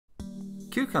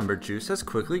Cucumber juice has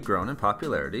quickly grown in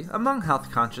popularity among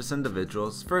health-conscious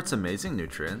individuals for its amazing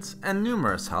nutrients and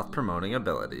numerous health-promoting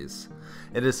abilities.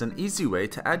 It is an easy way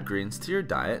to add greens to your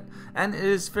diet, and it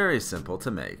is very simple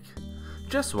to make.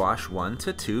 Just wash 1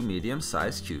 to 2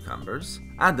 medium-sized cucumbers,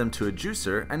 add them to a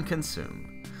juicer, and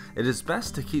consume. It is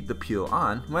best to keep the peel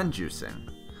on when juicing.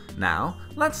 Now,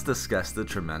 let's discuss the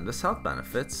tremendous health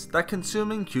benefits that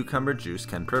consuming cucumber juice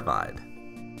can provide.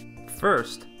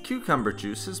 First, cucumber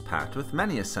juice is packed with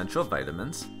many essential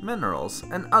vitamins, minerals,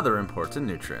 and other important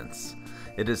nutrients.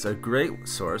 It is a great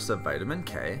source of vitamin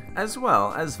K, as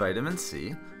well as vitamin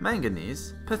C,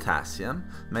 manganese, potassium,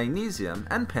 magnesium,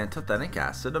 and pantothenic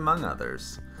acid, among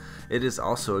others. It is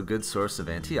also a good source of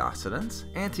antioxidants,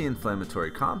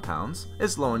 anti-inflammatory compounds,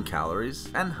 is low in calories,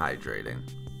 and hydrating.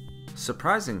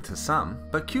 Surprising to some,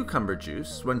 but cucumber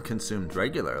juice, when consumed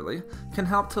regularly, can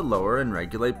help to lower and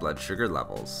regulate blood sugar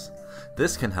levels.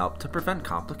 This can help to prevent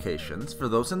complications for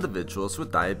those individuals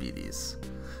with diabetes.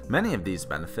 Many of these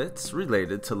benefits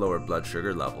related to lower blood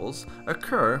sugar levels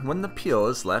occur when the peel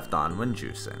is left on when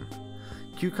juicing.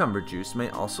 Cucumber juice may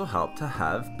also help to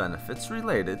have benefits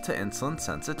related to insulin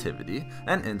sensitivity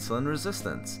and insulin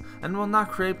resistance, and will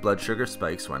not create blood sugar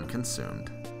spikes when consumed.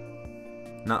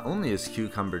 Not only is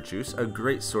cucumber juice a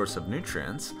great source of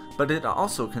nutrients, but it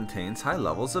also contains high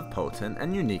levels of potent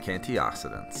and unique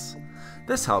antioxidants.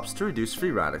 This helps to reduce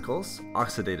free radicals,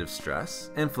 oxidative stress,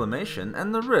 inflammation,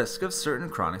 and the risk of certain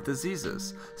chronic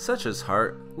diseases, such as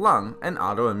heart, lung, and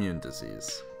autoimmune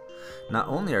disease. Not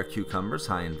only are cucumbers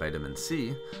high in vitamin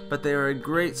C, but they are a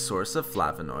great source of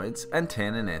flavonoids and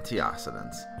tannin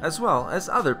antioxidants, as well as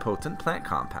other potent plant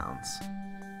compounds.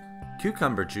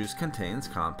 Cucumber juice contains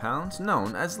compounds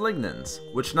known as lignans,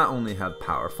 which not only have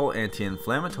powerful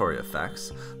anti-inflammatory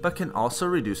effects, but can also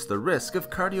reduce the risk of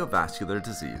cardiovascular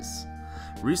disease.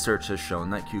 Research has shown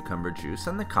that cucumber juice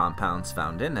and the compounds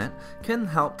found in it can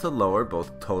help to lower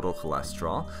both total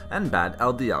cholesterol and bad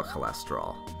LDL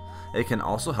cholesterol. It can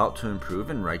also help to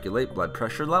improve and regulate blood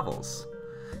pressure levels.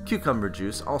 Cucumber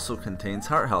juice also contains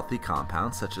heart-healthy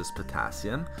compounds such as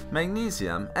potassium,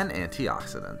 magnesium, and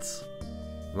antioxidants.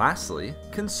 Lastly,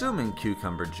 consuming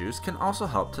cucumber juice can also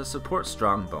help to support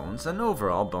strong bones and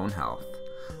overall bone health.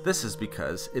 This is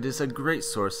because it is a great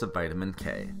source of vitamin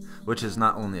K, which is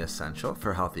not only essential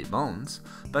for healthy bones,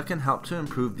 but can help to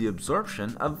improve the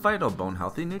absorption of vital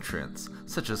bone-healthy nutrients,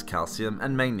 such as calcium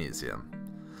and magnesium.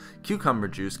 Cucumber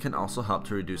juice can also help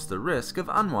to reduce the risk of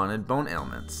unwanted bone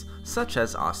ailments, such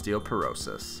as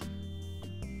osteoporosis.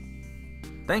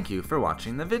 Thank you for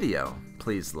watching the video.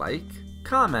 Please like,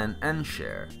 comment, and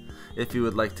share. If you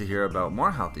would like to hear about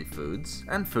more healthy foods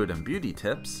and food and beauty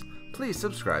tips, please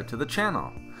subscribe to the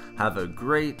channel. Have a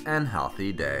great and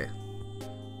healthy day.